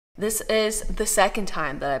This is the second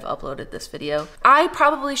time that I've uploaded this video. I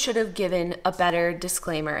probably should have given a better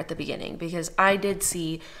disclaimer at the beginning because I did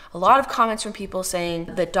see a lot of comments from people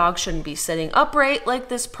saying that dogs shouldn't be sitting upright like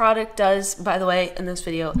this product does. By the way, in this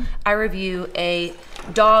video, I review a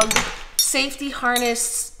dog safety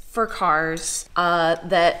harness for cars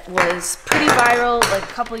that was pretty viral like a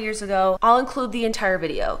couple years ago. I'll include the entire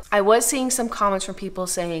video. I was seeing some comments from people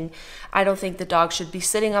saying, I don't think the dog should be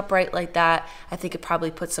sitting upright like that. I think it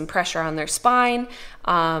probably puts some pressure on their spine.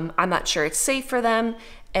 I'm not sure it's safe for them.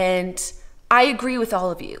 And I agree with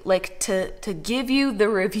all of you. Like to give you the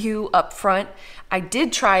review up front, I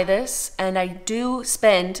did try this and I do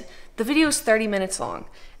spend, the video is 30 minutes long.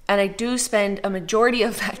 And I do spend a majority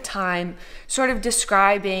of that time sort of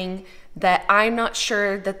describing that I'm not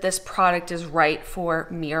sure that this product is right for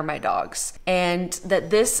me or my dogs. And that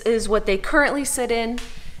this is what they currently sit in.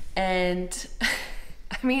 And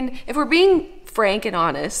I mean, if we're being frank and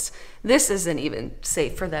honest, this isn't even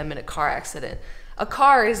safe for them in a car accident. A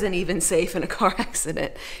car isn't even safe in a car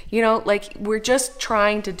accident. You know, like we're just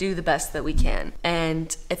trying to do the best that we can.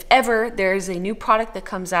 And if ever there is a new product that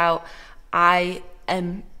comes out, I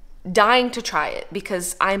am dying to try it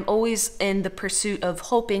because I'm always in the pursuit of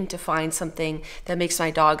hoping to find something that makes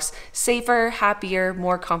my dogs safer, happier,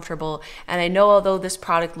 more comfortable. And I know although this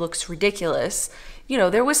product looks ridiculous, you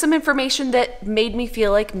know, there was some information that made me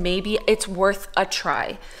feel like maybe it's worth a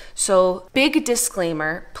try. So big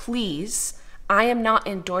disclaimer, please, I am not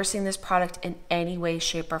endorsing this product in any way,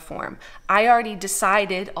 shape, or form. I already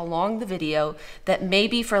decided along the video that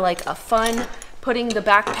maybe for like a fun, putting the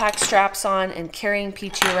backpack straps on and carrying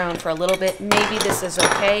Peachy around for a little bit, maybe this is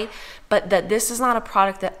okay, but that this is not a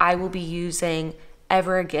product that I will be using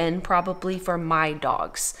ever again, probably for my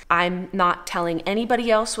dogs. I'm not telling anybody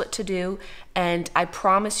else what to do, and I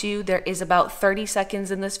promise you there is about 30 seconds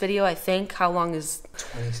in this video, I think. How long is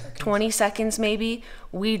 20 seconds? 20 seconds maybe.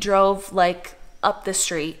 We drove like up the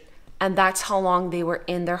street, and that's how long they were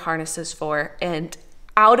in their harnesses for. And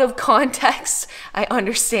out of context, I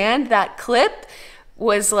understand that clip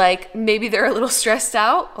was like, maybe they're a little stressed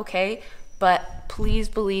out, okay? But please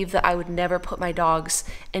believe that I would never put my dogs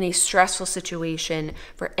in a stressful situation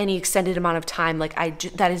for any extended amount of time. Like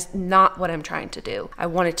that is not what I'm trying to do. I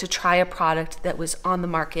wanted to try a product that was on the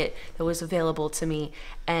market, that was available to me.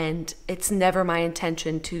 And it's never my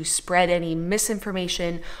intention to spread any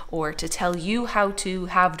misinformation or to tell you how to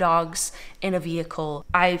have dogs in a vehicle.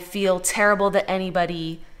 I feel terrible that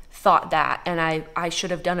anybody thought that, and I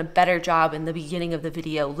should have done a better job in the beginning of the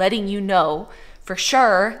video letting you know for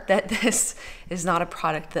sure that this is not a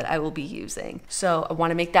product that I will be using. So I want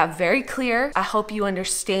to make that very clear. I hope you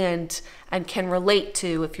understand and can relate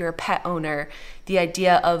to, if you're a pet owner, the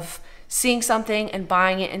idea of seeing something and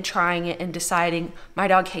buying it and trying it and deciding my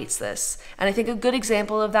dog hates this. And I think a good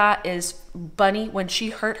example of that is Bunny when she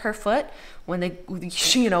hurt her foot. When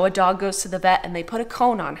a dog goes to the vet and they put a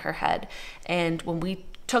cone on her head, and when we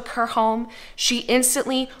took her home, she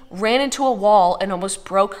instantly ran into a wall and almost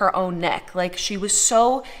broke her own neck. Like, she was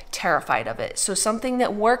so terrified of it. So something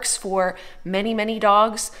that works for many, many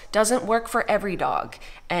dogs doesn't work for every dog.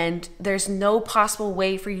 And there's no possible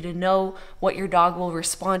way for you to know what your dog will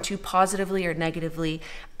respond to positively or negatively.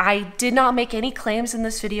 I did not make any claims in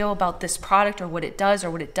this video about this product or what it does or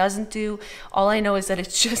what it doesn't do. All I know is that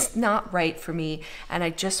it's just not right for me, and I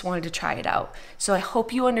just wanted to try it out. So I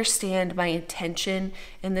hope you understand my intention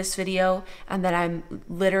in this video, and that I'm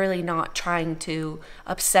literally not trying to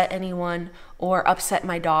upset anyone or upset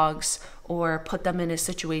my dogs or put them in a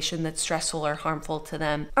situation that's stressful or harmful to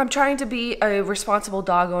them. I'm trying to be a responsible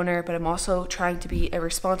dog owner, but I'm also trying to be a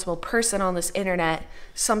responsible person on this internet.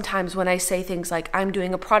 Sometimes when I say things like I'm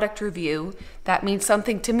doing a product review, that means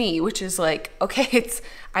something to me, which is like, okay,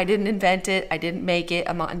 I didn't invent it, I didn't make it,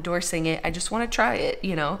 I'm not endorsing it, I just want to try it,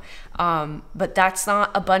 you know? But that's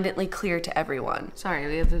not abundantly clear to everyone. Sorry,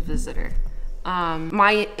 we have a visitor.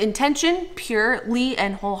 My intention purely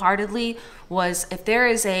and wholeheartedly was, if there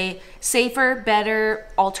is a safer, better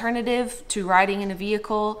alternative to riding in a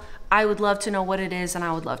vehicle, I would love to know what it is and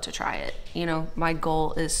I would love to try it. You know, my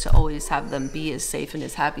goal is to always have them be as safe and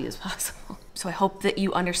as happy as possible. So I hope that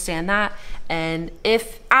you understand that. And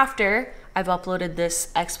if after I've uploaded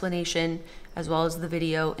this explanation as well as the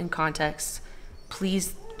video in context,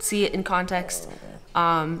 please see it in context.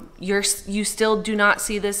 You still do not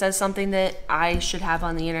see this as something that I should have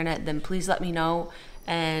on the internet, then please let me know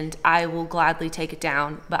and I will gladly take it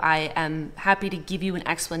down. But I am happy to give you an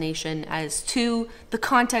explanation as to the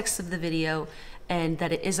context of the video and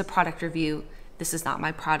that it is a product review. This is not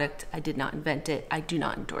my product. I did not invent it. I do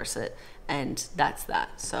not endorse it. And that's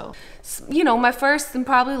that. So, you know, my first and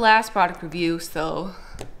probably last product review. So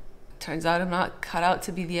Turns out I'm not cut out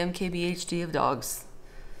to be the MKBHD of dogs.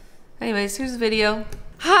 Anyways, here's the video.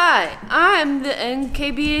 Hi, I'm the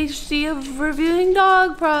MKBHD of reviewing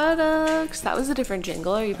dog products. That was a different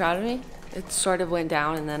jingle. Are you proud of me? It sort of went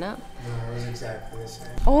down and then up. No, it was exactly the same.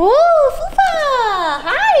 Oh, Fufa!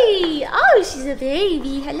 Hi! Oh, she's a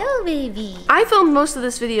baby. Hello, baby. I filmed most of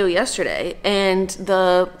this video yesterday, and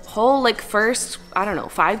the whole, like, first, I don't know,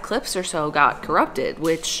 5 clips or so got corrupted,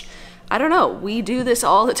 which, I don't know, we do this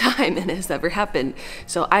all the time and it has never happened.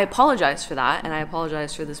 So I apologize for that, and I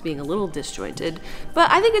apologize for this being a little disjointed,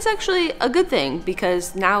 but I think it's actually a good thing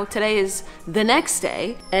because now today is the next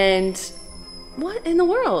day, and what in the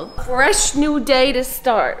world? Fresh new day to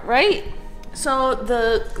start, right? So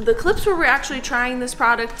the clips where we're actually trying this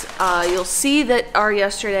product, you'll see that are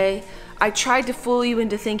yesterday. I tried to fool you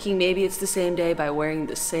into thinking maybe it's the same day by wearing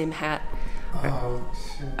the same hat.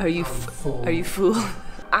 Are you fool?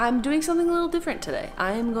 I'm doing something a little different today.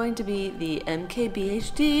 I am going to be the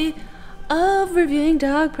MKBHD of reviewing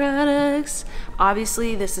dog products.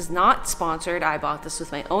 Obviously, this is not sponsored. I bought this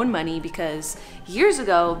with my own money because years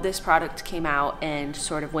ago, this product came out and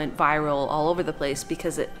sort of went viral all over the place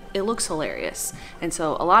because it looks hilarious. And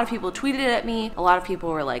so a lot of people tweeted it at me. A lot of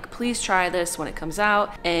people were like, please try this when it comes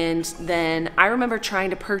out. And then I remember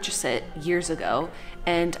trying to purchase it years ago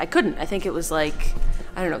and I couldn't. I think it was like,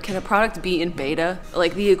 I don't know, can a product be in beta?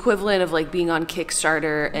 Like the equivalent of like being on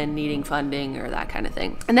Kickstarter and needing funding or that kind of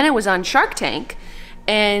thing. And then it was on Shark Tank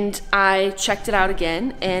and I checked it out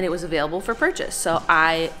again and it was available for purchase. So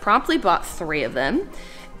I promptly bought 3 of them,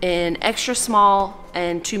 an extra small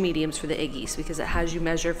and 2 mediums for the Iggies because it has you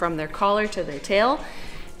measure from their collar to their tail.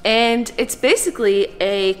 And it's basically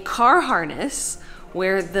a car harness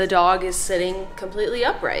where the dog is sitting completely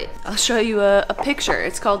upright. I'll show you a picture.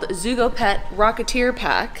 It's called Zugopet Rocketeer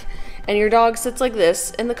Pack, and your dog sits like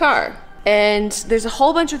this in the car. And there's a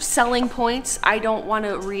whole bunch of selling points. I don't want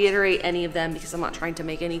to reiterate any of them because I'm not trying to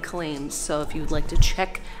make any claims. So if you would like to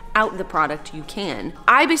check out the product, you can.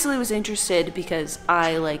 I basically was interested because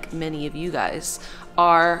I, like many of you guys,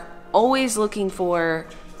 are always looking for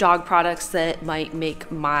dog products that might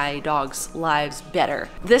make my dog's lives better.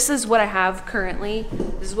 This is what I have currently.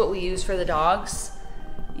 This is what we use for the dogs.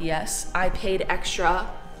 Yes, I paid extra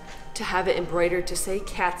to have it embroidered to say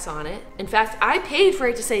cats on it. In fact, I paid for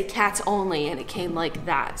it to say cats only and it came like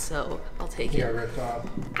that, so I'll take it. Yeah, ripped off.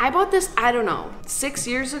 I bought this, I don't know, 6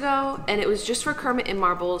 years ago, and it was just for Kermit and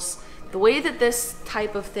Marbles. The way that this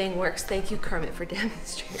type of thing works, thank you Kermit for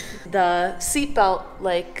demonstrating. The seatbelt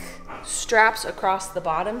like straps across the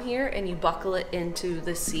bottom here and you buckle it into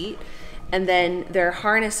the seat. And then their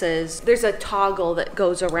harnesses, there's a toggle that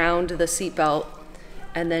goes around the seatbelt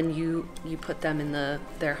and then you put them in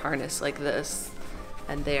their harness like this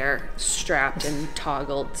and they're strapped and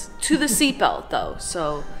toggled to the seatbelt though.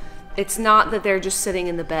 So it's not that they're just sitting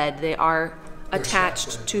in the bed, they are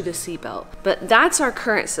attached to the seatbelt. But that's our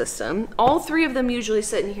current system. All 3 of them usually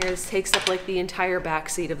sit in here. This takes up like the entire back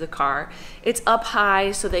seat of the car. It's up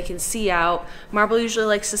high so they can see out. Marble usually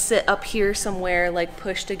likes to sit up here somewhere, like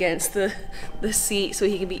pushed against the seat so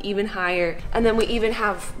he can be even higher. And then we even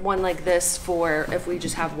have one like this for if we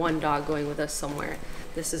just have one dog going with us somewhere.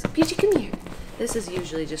 This is, Peachy, come here. This is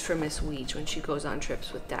usually just for Miss Weech when she goes on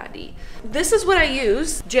trips with Daddy. This is what I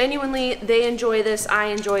use. Genuinely, they enjoy this, I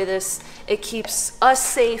enjoy this. It keeps us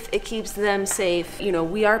safe, it keeps them safe. You know,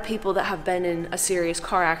 we are people that have been in a serious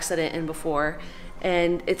car accident and before,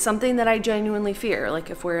 and it's something that I genuinely fear. Like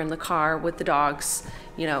if we're in the car with the dogs,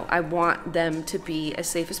 you know, I want them to be as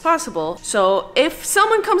safe as possible. So if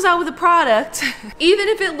someone comes out with a product, even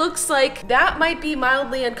if it looks like that might be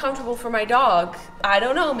mildly uncomfortable for my dog, I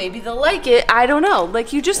don't know, maybe they'll like it. I don't know,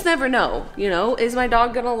 like you just never know, you know? Is my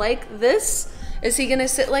dog gonna like this? Is he gonna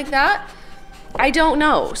sit like that? I don't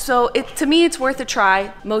know. So to me, it's worth a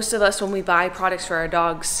try. Most of us, when we buy products for our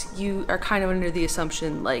dogs, you are kind of under the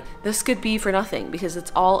assumption like this could be for nothing because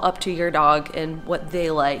it's all up to your dog and what they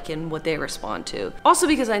like and what they respond to. Also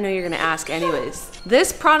because I know you're gonna ask anyways.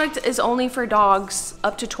 This product is only for dogs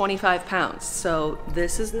up to 25 pounds. So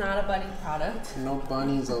this is not a bunny product. No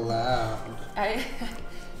bunnies allowed.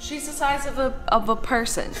 She's the size of a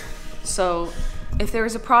person. So if there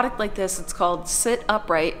is a product like this, it's called Sit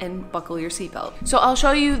Upright and Buckle Your Seatbelt. So I'll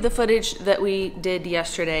show you the footage that we did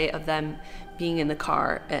yesterday of them being in the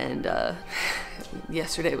car, and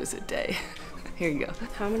yesterday was a day. Here you go.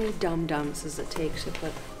 How many dum-dums does it take to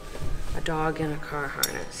put a dog in a car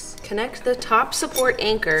harness? Connect the top support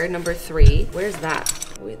anchor, number 3. Where's that?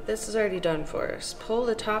 Wait, this is already done for us. Pull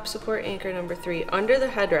the top support anchor, number 3, under the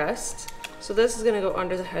headrest. So this is gonna go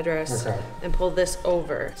under the headrest and pull this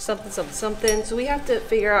over. Something, something, something. So we have to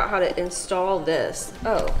figure out how to install this.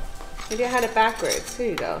 Oh, Maybe I had it backwards. Here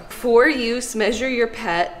you go. For use, measure your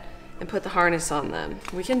pet and put the harness on them.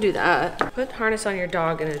 We can do that. Put harness on your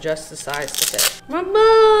dog and adjust the size to fit.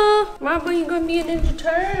 Mama! Mama, you're gonna be a Ninja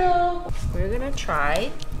Turtle. We're gonna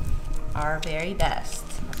try our very best.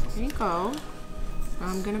 Here you go.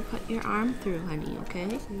 I'm gonna put your arm through, honey,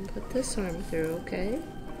 okay? And put this arm through, okay?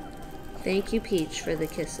 Thank you, Peach, for the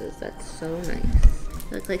kisses. That's so nice.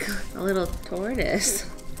 You look like a little tortoise.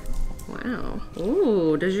 Wow.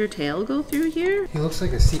 Ooh, does your tail go through here? He looks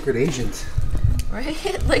like a secret agent.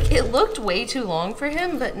 Right? Like, it looked way too long for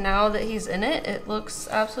him, but now that he's in it, it looks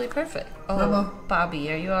absolutely perfect. Oh, Mama.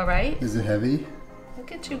 Bobby, are you all right? Is it heavy?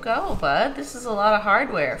 Look at you go, bud. This is a lot of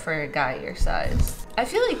hardware for a guy your size. I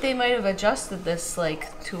feel like they might have adjusted this,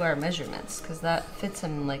 like, to our measurements, because that fits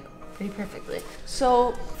him, like, pretty perfectly.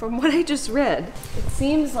 So, from what I just read, it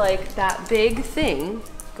seems like that big thing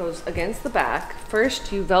goes against the back.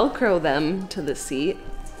 First, you Velcro them to the seat,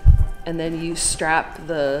 and then you strap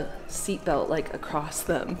the seatbelt like across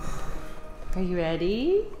them. Are you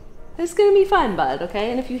ready? It's gonna be fun, bud,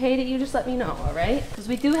 okay? And if you hate it, you just let me know, all right? Because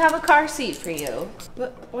we do have a car seat for you.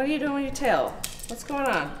 But what are you doing with your tail? What's going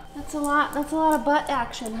on? That's a lot of butt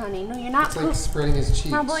action, honey. No, you're not It's like spreading his cheeks.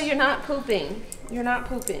 Marble, you're not pooping. You're not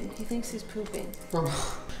pooping. He thinks he's pooping.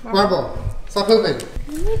 Marble, stop pooping.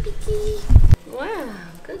 Wow,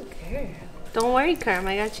 good girl. Don't worry, Carm,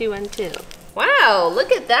 I got you one too. Wow,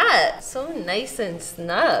 look at that. So nice and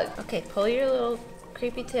snug. Okay, pull your little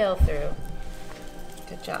creepy tail through.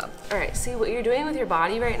 Good job. All right, see what you're doing with your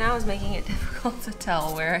body right now is making it difficult to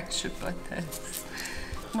tell where I should put this.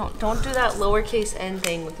 No, don't do that lowercase n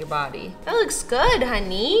thing with your body. That looks good,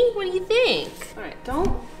 honey. What do you think? All right,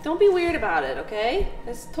 don't be weird about it, okay?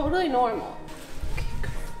 It's totally normal. Okay,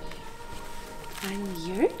 Kirby. And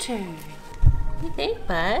your turn. What do you think,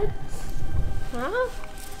 bud? Huh?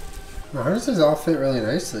 The harnesses all fit really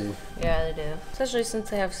nicely. Yeah, they do. Especially since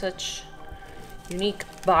they have such unique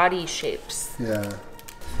body shapes. Yeah.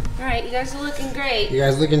 All right, you guys are looking great. You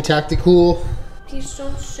guys looking tactical? Peach,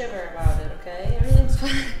 don't shiver about it, okay? Everything's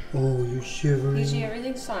fine. Oh, you're shivering. Peachy,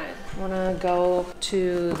 everything's fine. Wanna go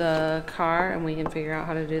to the car and we can figure out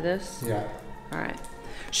how to do this? Yeah. All right.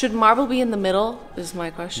 Should Marble be in the middle is my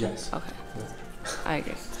question? Yes. Okay. I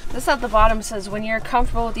agree. This at the bottom says, when you're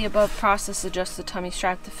comfortable with the above process, adjust the tummy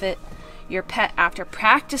strap to fit your pet after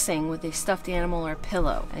practicing with a stuffed animal or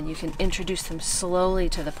pillow, and you can introduce them slowly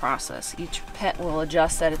to the process. Each pet will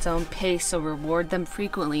adjust at its own pace, so reward them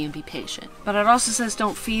frequently and be patient. But it also says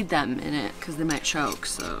don't feed them in it because they might choke,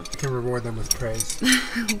 so. You can reward them with praise.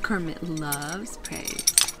 Kermit loves praise.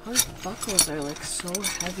 Those buckles are like so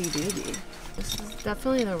heavy duty. This is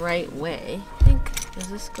definitely the right way. I think, does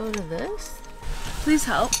this go to this? Please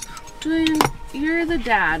help. Julian, you're the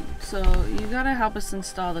dad, so you gotta help us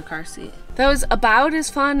install the car seat. That was about as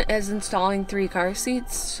fun as installing 3 car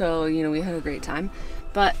seats, so, you know, we had a great time.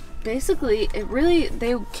 But basically,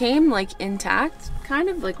 they came like intact, kind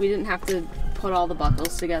of, like we didn't have to put all the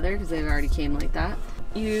buckles together because they already came like that.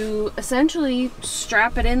 You essentially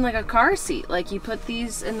strap it in like a car seat. Like you put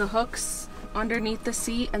these in the hooks underneath the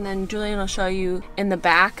seat, and then Julian will show you in the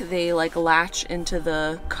back, they like latch into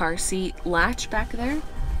the car seat latch back there.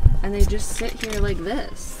 And they just sit here like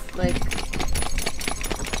this. Like,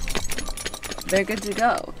 they're good to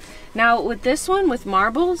go. Now with this one, with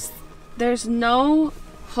Marbles, there's no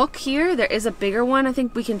hook here. There is a bigger one I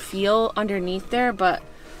think we can feel underneath there, but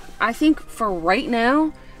I think for right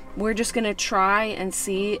now, we're just gonna try and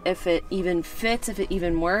see if it even fits, if it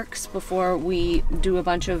even works, before we do a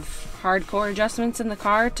bunch of hardcore adjustments in the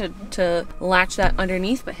car to latch that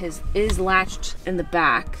underneath, but his is latched in the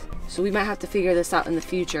back. So we might have to figure this out in the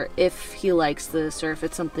future if he likes this or if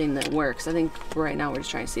it's something that works. I think right now we're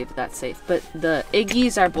just trying to see if that's safe. But the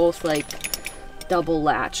Iggy's are both like double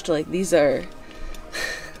latched. Like these are...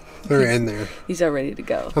 They're in there. These are ready to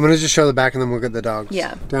go. I'm gonna just show the back and then we'll get the dogs.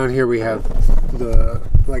 Yeah. Down here we have the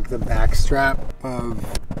back strap of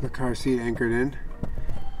the car seat anchored in.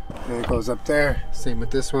 And it goes up there. Same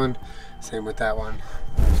with this one. Same with that one.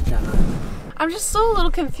 I'm just so a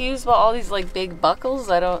little confused about all these like big buckles.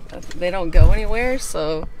 They don't go anywhere,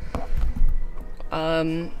 so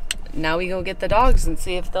now we go get the dogs and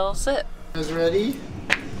see if they'll sit. You guys ready?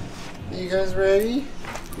 You guys ready?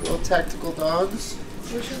 Little tactical dogs.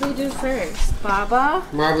 What should we do first? Baba?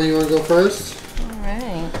 Marble, you wanna go first?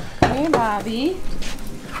 Alright. Come here, Bobby.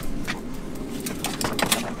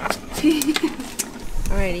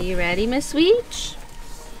 Alright, are you ready, Miss Weech?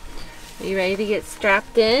 Are you ready to get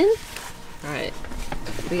strapped in? Alright.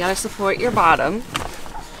 We gotta support your bottom.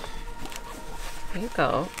 There you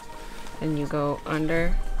go. And you go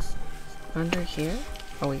under here.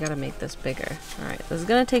 Oh, we gotta make this bigger. All right, this is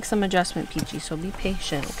gonna take some adjustment, Peachy, so be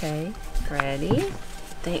patient, okay? Ready?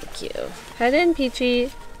 Thank you. Head in,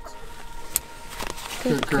 Peachy.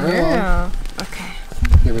 Good girl. Okay.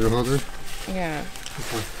 You want me to hold her? Yeah.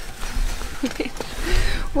 Okay.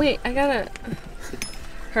 Wait, I gotta...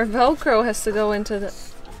 Her Velcro has to go into the...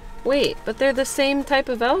 Wait, but they're the same type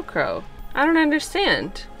of Velcro. I don't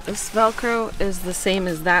understand. This Velcro is the same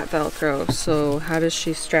as that Velcro, so how does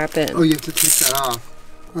she strap in? Oh, you have to take that off.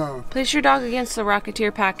 Oh. Place your dog against the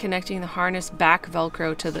Rocketeer pack connecting the harness back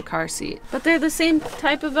Velcro to the car seat. But they're the same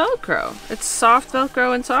type of Velcro. It's soft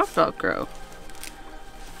Velcro and soft Velcro.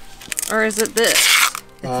 Or is it this?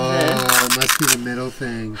 It's it must be the middle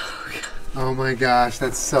thing. Oh my gosh,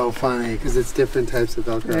 that's so funny because it's different types of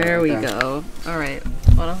Velcro. There we go. All right,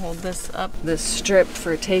 want to hold this up? This strip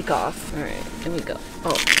for takeoff. All right, there we go.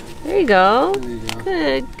 Oh, there you go. There you go.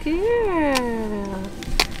 Good girl.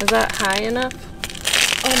 Is that high enough?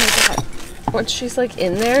 Oh my god. Once she's like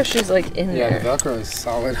in there, she's like in Yeah, there. the Velcro is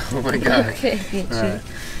solid. Oh my god. Okay, Peachy. All right.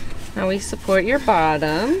 Now we support your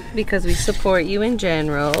bottom because we support you in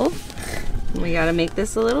general. We gotta make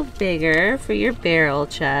this a little bigger for your barrel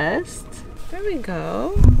chest. There we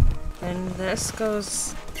go. And this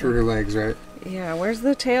goes Through her legs, right? yeah, where's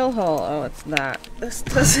the tail hole? Oh, it's that. This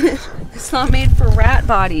doesn't, it's not made for rat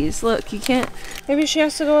bodies. Look, you can't, maybe she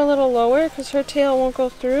has to go a little lower because her tail won't go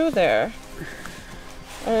through there.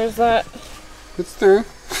 Or is that, It's through.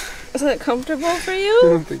 is that comfortable for I you?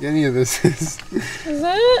 don't think any of this is. Is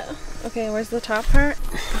it? Okay, where's the top part?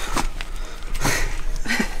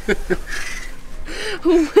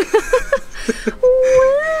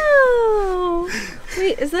 Wow!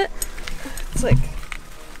 Wait, is that, it's like,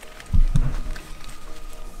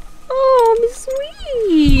 oh, Miss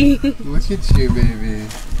Wee! Look at you, baby.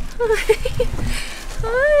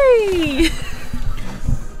 Hi!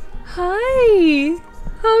 Hi!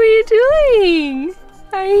 How are you doing?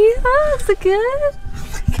 Are you, oh, is it good?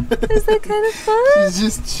 Is that kind of fun? She's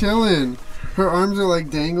just chilling. Her arms are like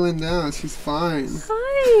dangling down. She's fine.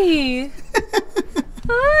 Hi!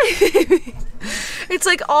 Hi! It's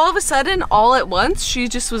like all of a sudden, all at once, she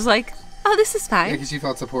just was like, oh, this is Yeah, fine. because she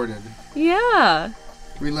felt supported. Yeah.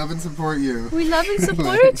 We love and support you. We love and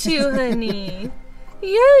support you, honey. Yeah,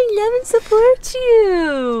 we love and support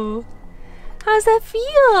you. How's that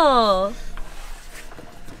feel?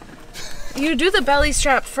 You do the belly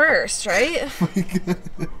strap first, right? Oh my god.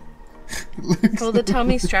 Pull the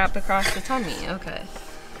tummy strap across the tummy. Okay.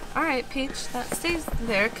 All right, Peach, that stays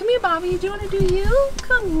there. Come here, Bobby. Do you want to do you?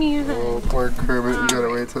 Come here. Oh, poor Kermit. You gotta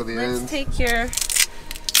Alright, wait till the Let's end. take your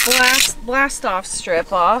blast off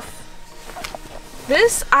strip off.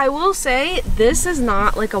 This, I will say, this is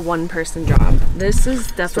not like a one-person job. This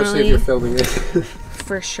is Especially if you're definitely filming it.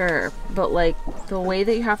 for sure. But like the way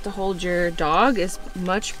that you have to hold your dog is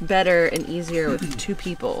much better and easier with two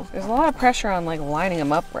people. There's a lot of pressure on like lining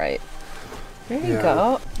them up right. There you Yeah.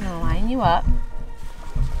 go. I'll line you up.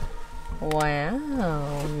 Wow,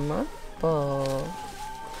 Mumble.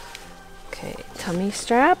 Okay, tummy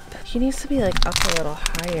strap. He needs to be like up a little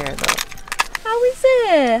higher though. How is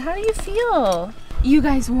it? How do you feel? You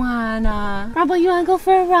guys wanna... Rumble, you wanna go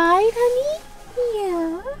for a ride, honey?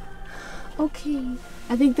 Yeah. Okay.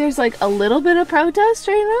 I think there's like a little bit of protest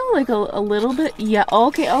right now. Like a little bit. Yeah,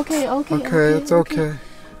 okay. Okay, it's okay.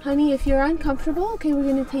 Honey, if you're uncomfortable, okay, we're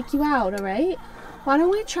gonna take you out, all right? Why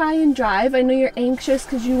don't we try and drive? I know you're anxious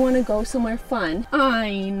because you want to go somewhere fun.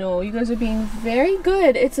 I know, you guys are being very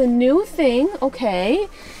good. It's a new thing, okay?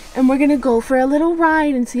 And we're gonna go for a little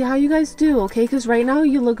ride and see how you guys do, okay? Because right now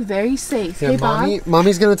you look very safe. Yeah, Hey, Bob?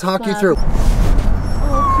 Mommy's gonna talk you Bob. through.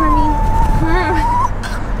 Oh, Kermit.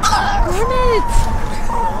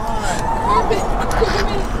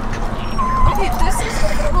 Okay, this is,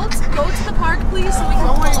 let's go to the park, please, so we can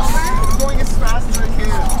pull over. I'm going as fast as I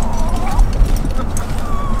can.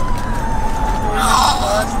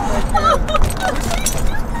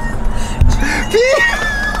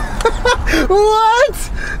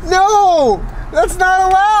 What? No! That's not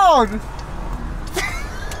allowed!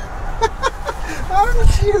 How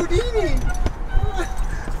is she Houdini?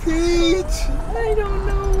 Peach! I don't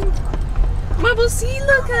know. Marble, see,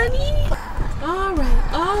 look, honey. All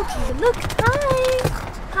right, okay, look, hi.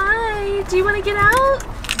 Hi, do you want to get out?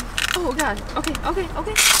 Oh, God, okay.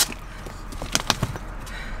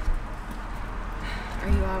 Are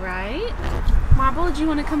you all right? Marble, do you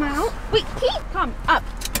want to come out? Wait, Pete, come up,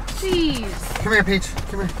 please. Come here, Peach.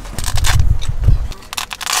 Come here.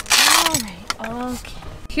 All right, okay.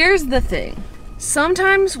 Here's the thing.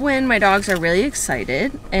 Sometimes when my dogs are really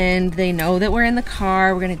excited and they know that we're in the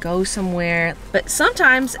car, we're gonna go somewhere. But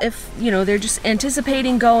sometimes if, you know, they're just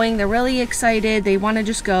anticipating going, they're really excited, they wanna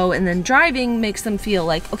just go, and then driving makes them feel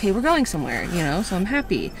like, okay, we're going somewhere, you know, so I'm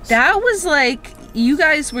happy. That was like, you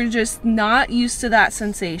guys were just not used to that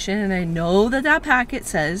sensation, and I know that that packet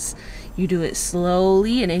says you do it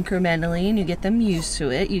slowly and incrementally and you get them used to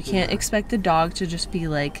it. You can't expect a dog to just be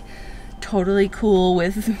like totally cool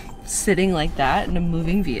with sitting like that in a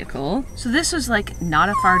moving vehicle. So this was like not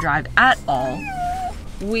a far drive at all.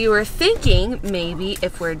 We were thinking maybe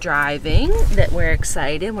if we're driving that we're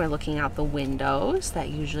excited, we're looking out the windows. That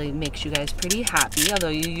usually makes you guys pretty happy, although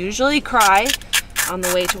you usually cry on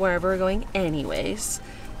the way to wherever we're going anyways.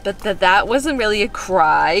 But that wasn't really a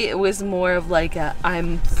cry. It was more of like a,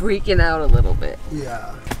 I'm freaking out a little bit.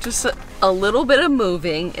 Yeah. Just a little bit of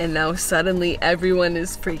moving, and now suddenly everyone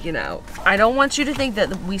is freaking out. I don't want you to think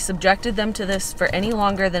that we subjected them to this for any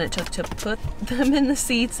longer than it took to put them in the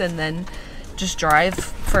seats and then just drive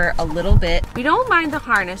for a little bit. We don't mind the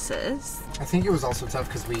harnesses. I think it was also tough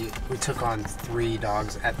because we took on 3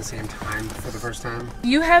 dogs at the same time for the first time.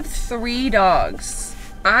 You have 3 dogs.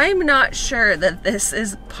 I'm not sure that this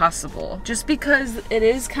is possible, just because it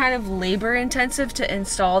is kind of labor intensive to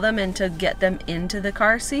install them and to get them into the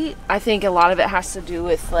car seat. I think a lot of it has to do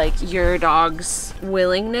with like your dog's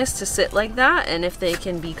willingness to sit like that and if they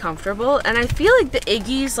can be comfortable. And I feel like the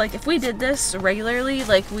Iggies, like if we did this regularly,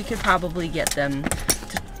 like we could probably get them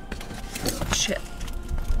to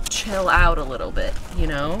chill out a little bit, you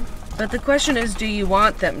know? But the question is, do you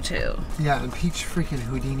want them to? Yeah, and Peach freaking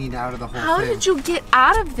Houdini'd out of the whole How thing. did you get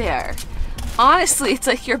out of there? Honestly, it's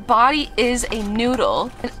like your body is a noodle,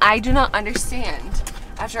 and I do not understand.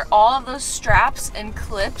 After all of those straps and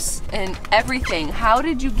clips and everything, how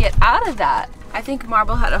did you get out of that? I think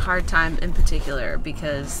Marble had a hard time in particular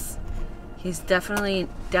because he's definitely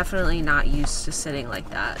not used to sitting like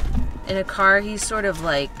that. In a car, he's sort of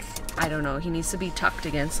like, I don't know, he needs to be tucked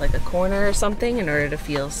against like a corner or something in order to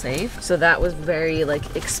feel safe. So that was very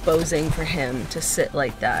like exposing for him to sit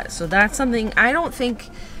like that. So that's something, I don't think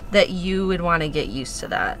that you would want to get used to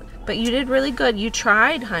that. But you did really good. You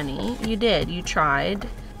tried, honey. You did. You tried.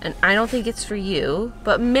 And I don't think it's for you,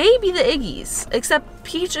 but maybe the Iggies. Except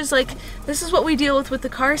Peach is like, this is what we deal with the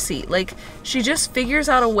car seat. Like, she just figures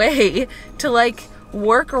out a way to like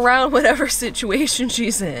work around whatever situation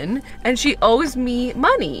she's in, and she owes me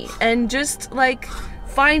money and just like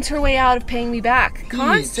finds her way out of paying me back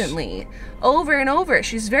constantly, over and over.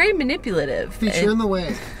 She's very manipulative. Peach, you're in the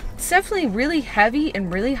way. It's definitely really heavy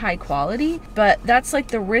and really high quality, but that's like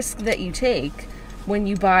the risk that you take when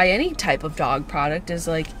you buy any type of dog product, is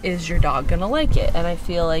like, is your dog gonna like it? And I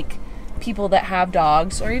feel like people that have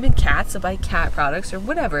dogs, or even cats that buy cat products or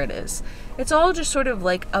whatever it is, it's all just sort of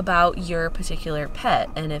like about your particular pet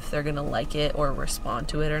and if they're gonna like it or respond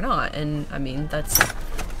to it or not. And I mean, that's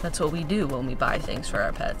what we do when we buy things for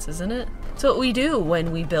our pets, isn't it? It's what we do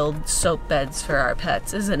when we build soap beds for our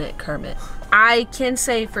pets, isn't it, Kermit? I can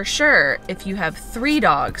say for sure, if you have 3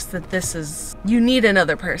 dogs, that this is, you need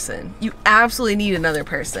another person. You absolutely need another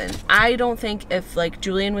person. I don't think if like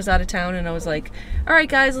Julian was out of town and I was like, all right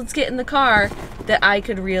guys, let's get in the car, that I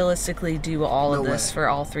could realistically do all of this for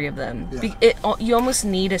all 3 of them. Yeah. You almost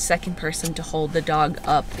need a second person to hold the dog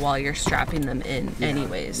up while you're strapping them in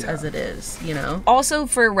anyways, as it is, you know? Also,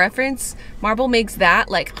 for reference, Marble makes that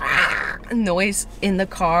like noise in the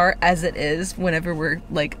car as it is whenever we're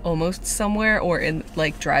like almost somewhere or in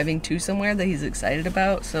like driving to somewhere that he's excited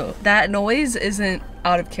about. So that noise isn't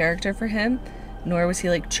out of character for him, nor was he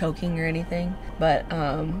like choking or anything, but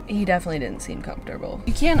he definitely didn't seem comfortable.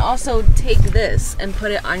 You can also take this and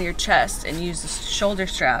put it on your chest and use the shoulder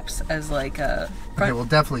straps as like a front, okay, we'll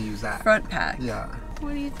definitely use that. Front pack. Yeah.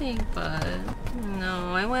 What do you think, bud?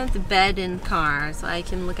 No, I want the bed in car so I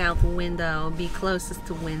can look out the window, be closest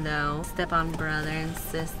to window, step on brother and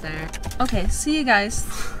sister. Okay, see you guys.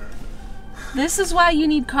 This is why you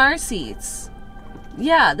need car seats.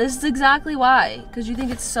 Yeah, this is exactly why. Because you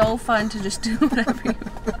think it's so fun to just do whatever you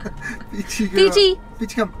want. Peachy,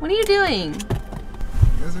 Peachy, come. what are you doing?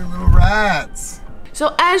 Those are little rats.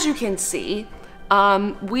 So as you can see,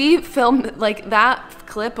 we filmed, like, that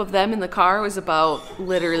clip of them in the car was about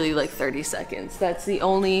literally like 30 seconds. That's the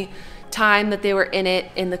only time that they were in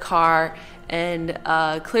it, in the car. And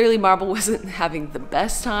clearly Marble wasn't having the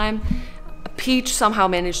best time. Peach somehow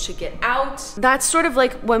managed to get out. That's sort of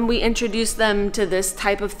like when we introduce them to this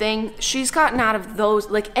type of thing, she's gotten out of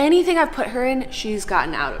those, like anything I've put her in, she's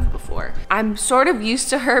gotten out of before. I'm sort of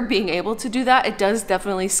used to her being able to do that. It does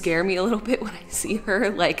definitely scare me a little bit when I see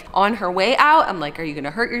her like on her way out. I'm like, are you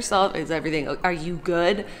gonna hurt yourself? Is everything, are you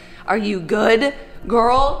good? Are you good,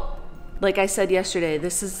 girl? Like I said yesterday,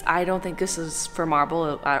 I don't think this is for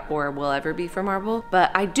Marble or will ever be for Marble,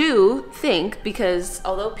 but I do think, because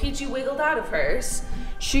although Peachy wiggled out of hers,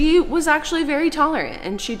 she was actually very tolerant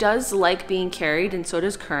and she does like being carried, and so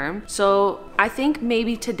does Kerm. So I think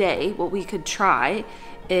maybe today what we could try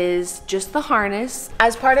is just the harness.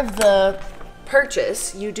 As part of the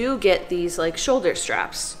purchase, you do get these like shoulder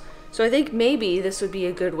straps. So I think maybe this would be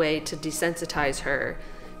a good way to desensitize her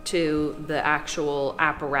to the actual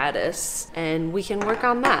apparatus, and we can work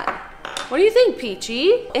on that. What do you think,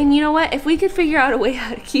 Peachy? And you know what? If we could figure out a way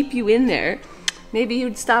how to keep you in there, maybe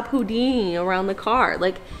you'd stop Houdini around the car.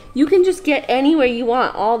 Like, you can just get anywhere you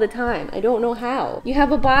want all the time. I don't know how. You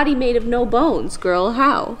have a body made of no bones, girl.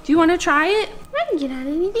 How? Do you want to try it? I can get out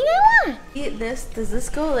of anything I want. Does this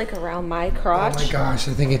go like around my crotch? Oh my gosh,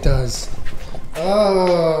 I think it does.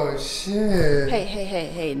 Oh, shit.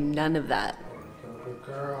 Hey, none of that. Good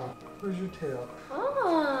girl. Where's your tail?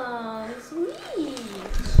 Oh, sweet.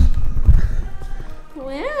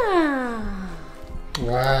 Wow.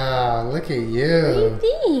 Wow, look at What do you. you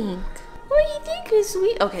think? What do you think is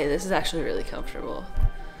sweet? Okay, this is actually really comfortable.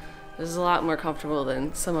 This is a lot more comfortable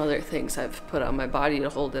than some other things I've put on my body to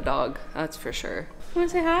hold a dog, that's for sure. Want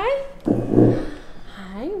to say hi?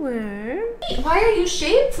 Hi, Worm. Why are you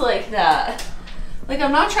shaped like that? Like,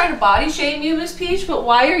 I'm not trying to body shame you, Miss Peach, but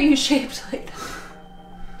why are you shaped like that?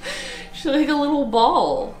 She's like a little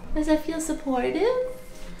ball. Does that feel supportive?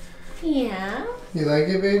 Yeah. You like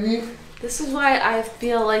it, baby? This is why I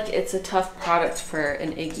feel like it's a tough product for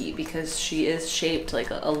an Iggy, because she is shaped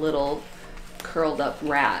like a little curled up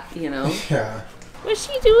rat, you know? Yeah. What's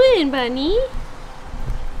she doing, Bunny?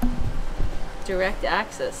 Direct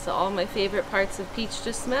access to all my favorite parts of Peach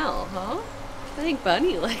to smell, huh? I think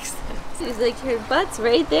Bunny likes this. She's like, her butt's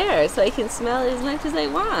right there, so I can smell it as much as I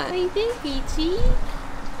want. What do you think, Peachy?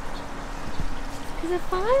 Is it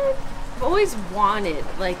fun? I've always wanted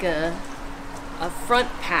like a front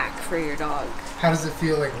pack for your dog. How does it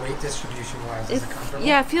feel, like weight distribution wise? Is it comfortable?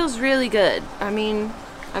 Yeah, it feels really good. I mean,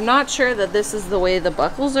 I'm not sure that this is the way the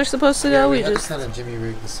buckles are supposed to go. we We have just to kind of jimmy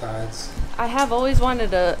rig the sides. I have always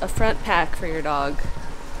wanted a front pack for your dog.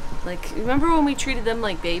 Like, remember when we treated them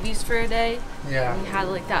like babies for a day? Yeah. We had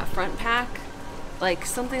like that front pack? Like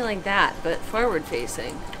something like that, but forward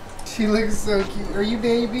facing. She looks so cute. Are you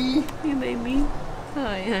baby? You baby.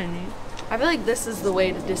 Hi, honey. I feel like this is the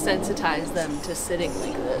way to desensitize them to sitting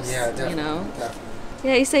like this. Yeah, definitely. You know? Definitely.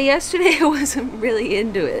 Yeah, you say yesterday I wasn't really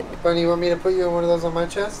into it. Bunny, you want me to put you in one of those on my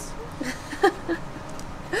chest?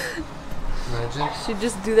 Magic. She'd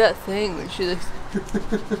just do that thing when she looks.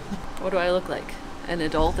 What do I look like? An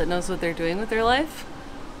adult that knows what they're doing with their life?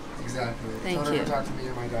 Exactly. Thank Don't you. ever talk to me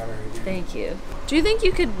or my daughter again. Thank you. Do you think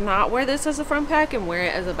you could not wear this as a front pack and wear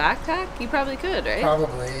it as a backpack? You probably could, right?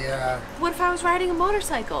 Probably, yeah. What if I was riding a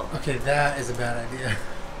motorcycle? Okay, that is a bad idea.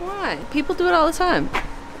 Why? People do it all the time.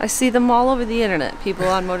 I see them all over the internet. People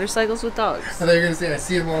on motorcycles with dogs. I thought you were going to say I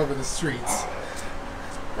see them all over the streets.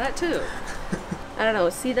 That too. I don't know.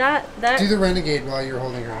 See that? Do the renegade while you're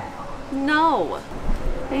holding her. No.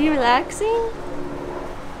 Are you relaxing?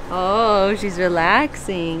 Oh, she's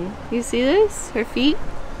relaxing. You see this? Her feet?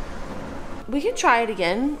 We can try it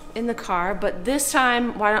again in the car, but this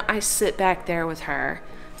time, why don't I sit back there with her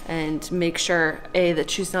and make sure, A, that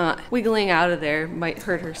she's not wiggling out of there, might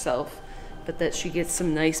hurt herself, but that she gets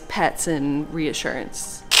some nice pets and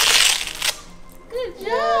reassurance. Good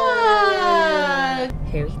job!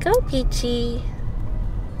 Here we go, Peachy.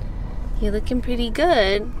 You're looking pretty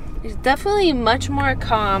good. You're definitely much more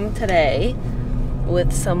calm today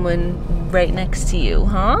with someone right next to you,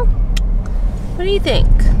 huh? What do you think?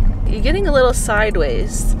 You're getting a little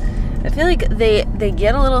sideways. I feel like they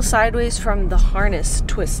get a little sideways from the harness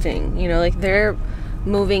twisting. You know, like they're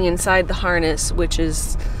moving inside the harness, which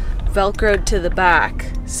is velcroed to the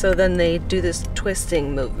back. So then they do this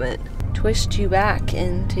twisting movement. Twist you back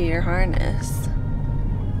into your harness.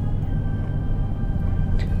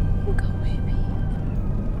 Go, baby.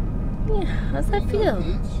 Yeah, how's that feel?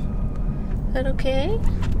 Is that okay?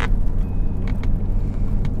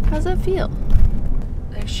 How's that feel?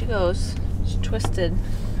 There she goes. She's twisted.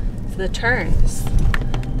 The turns.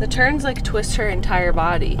 The turns like twist her entire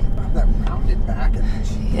body. That rounded back and then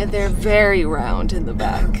she... Yeah, they're very round in the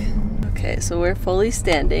back. Okay, so we're fully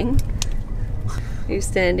standing. Are you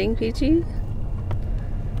standing, Peachy?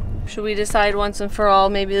 Should we decide once and for all,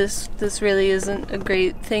 maybe this really isn't a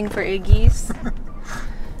great thing for Iggy's?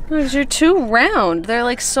 Because you're too round. They're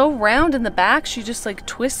like so round in the back. She just like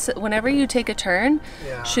twists it. Whenever you take a turn,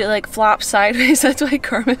 she like flops sideways. That's why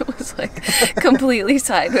Kermit was like completely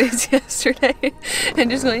sideways yesterday and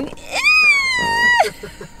just going.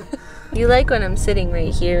 You like when I'm sitting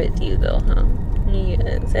right here with you though, huh?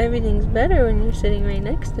 Yes, everything's better when you're sitting right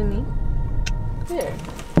next to me. Here.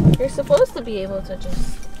 You're supposed to be able to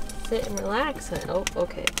just sit and relax. Oh,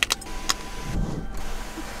 okay.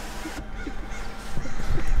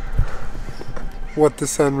 What the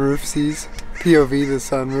sunroof sees. POV the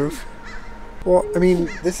sunroof. Well, I mean,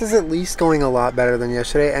 this is at least going a lot better than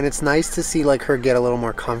yesterday, and it's nice to see like her get a little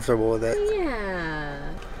more comfortable with it. Yeah.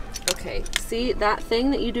 Okay, see that thing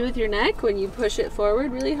that you do with your neck when you push it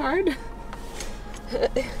forward really hard? There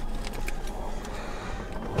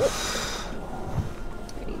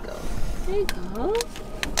you go. There you go.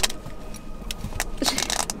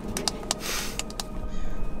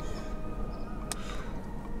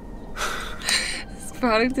 This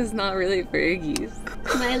product is not really for Iggy's.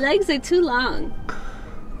 My legs are too long.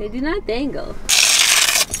 They do not dangle.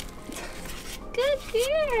 Good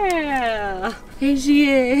girl. Here she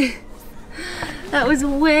is. That was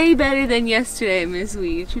way better than yesterday, Miss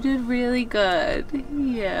Weed. You did really good.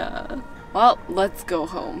 Yeah. Well, let's go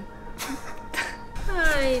home.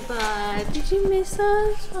 Hi, bud. Did you miss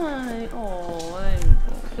us? Hi. Oh,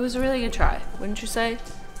 it was a really good try, wouldn't you say?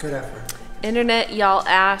 Good effort. Internet, y'all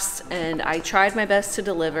asked, and I tried my best to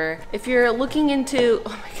deliver. If you're looking into, oh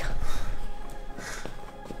my god.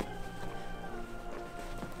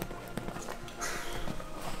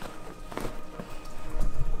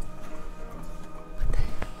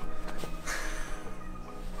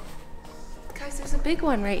 Guys, there's a big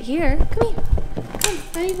one right here. Come here. Come,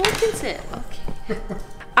 honey, where can sit? Okay.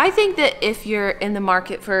 I think that if you're in the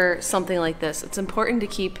market for something like this, it's important to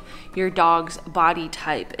keep your dog's body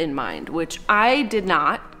type in mind, which I did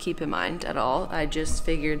not keep in mind at all. I just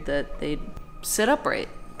figured that they'd sit upright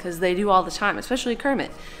because they do all the time, especially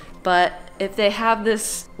Kermit. But if they have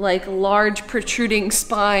this like large protruding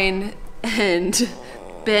spine and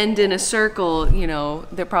bend in a circle, you know,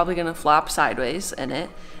 they're probably gonna flop sideways in it.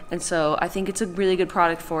 And so I think it's a really good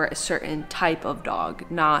product for a certain type of dog,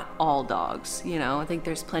 not all dogs, you know? I think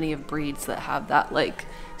there's plenty of breeds that have that like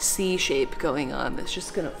C shape going on that's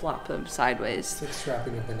just gonna flop them sideways. It's like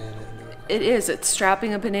strapping a banana into it. It is, it's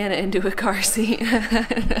strapping a banana into a car seat.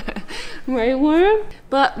 Right, Worm?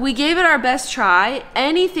 But we gave it our best try.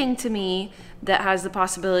 Anything to me that has the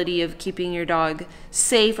possibility of keeping your dog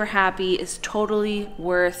safe or happy is totally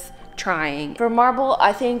worth trying. For Marble,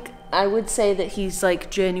 I think I would say that he's like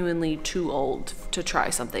genuinely too old to try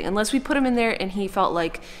something. Unless we put him in there and he felt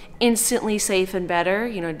like instantly safe and better,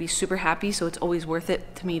 you know, I'd be super happy. So it's always worth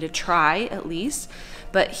it to me to try at least.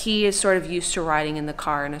 But he is sort of used to riding in the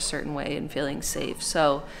car in a certain way and feeling safe.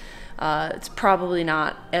 So it's probably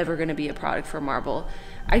not ever gonna be a product for Marble.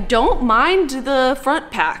 I don't mind the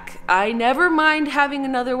front pack. I never mind having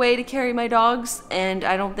another way to carry my dogs, and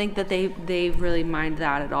I don't think that they really mind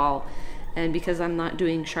that at all. And because I'm not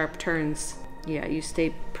doing sharp turns, yeah, you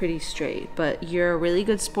stay pretty straight. But you're a really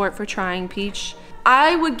good sport for trying, Peach.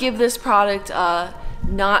 I would give this product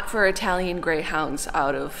not for Italian Greyhounds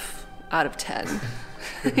out of 10.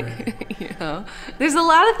 You know, there's a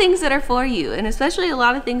lot of things that are for you, and especially a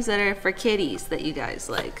lot of things that are for kitties that you guys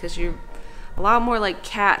like, because you're a lot more like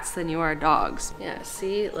cats than you are dogs. Yeah,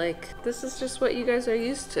 see, like this is just what you guys are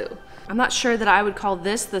used to. I'm not sure that I would call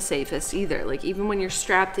this the safest either. Like even when you're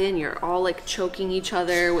strapped in, you're all like choking each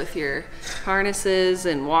other with your harnesses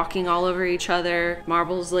and walking all over each other.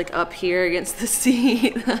 Marble's like up here against the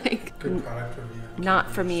seat. Like Good product review.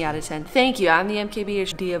 Not for me out of 10. Thank you, I'm the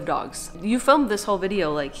MKBHD of dogs. You filmed this whole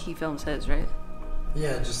video like he films his, right?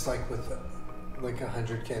 Yeah, just like with like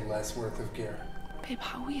 100K less worth of gear. Babe,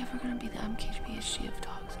 how are we ever gonna be the MKBHD of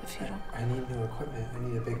dogs if you don't? I need new equipment. I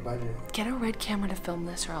need a big budget. Get a red camera to film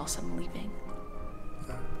this or else I'm leaving.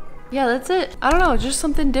 Yeah, that's it. I don't know, just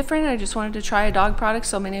something different. I just wanted to try a dog product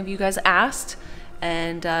so many of you guys asked.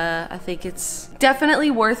 And I think it's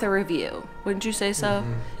definitely worth a review. Wouldn't you say so?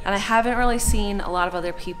 Mm-hmm. And I haven't really seen a lot of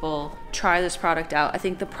other people try this product out. I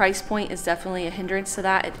think the price point is definitely a hindrance to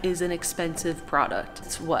that. It is an expensive product.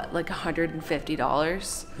 It's what, like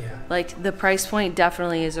 $150? Yeah. Like the price point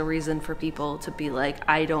definitely is a reason for people to be like,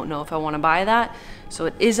 I don't know if I want to buy that. So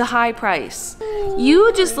it is a high price.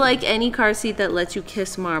 You just like any car seat that lets you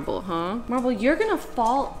kiss Marble, huh? Marble, you're gonna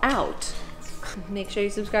fall out. Make sure you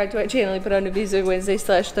subscribe to our channel. We put on a video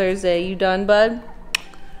Wednesday/Thursday. You done, bud?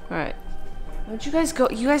 All right. Why don't you guys go?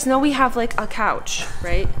 You guys know we have like a couch,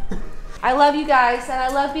 right? I love you guys, and I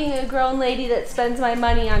love being a grown lady that spends my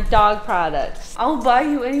money on dog products. I'll buy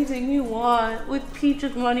you anything you want with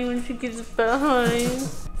Peach's money when she gets behind.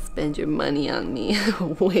 Spend your money on me.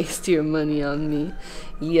 Waste your money on me.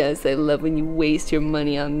 Yes, I love when you waste your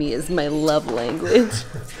money on me. It's my love language.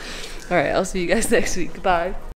 All right, I'll see you guys next week. Bye.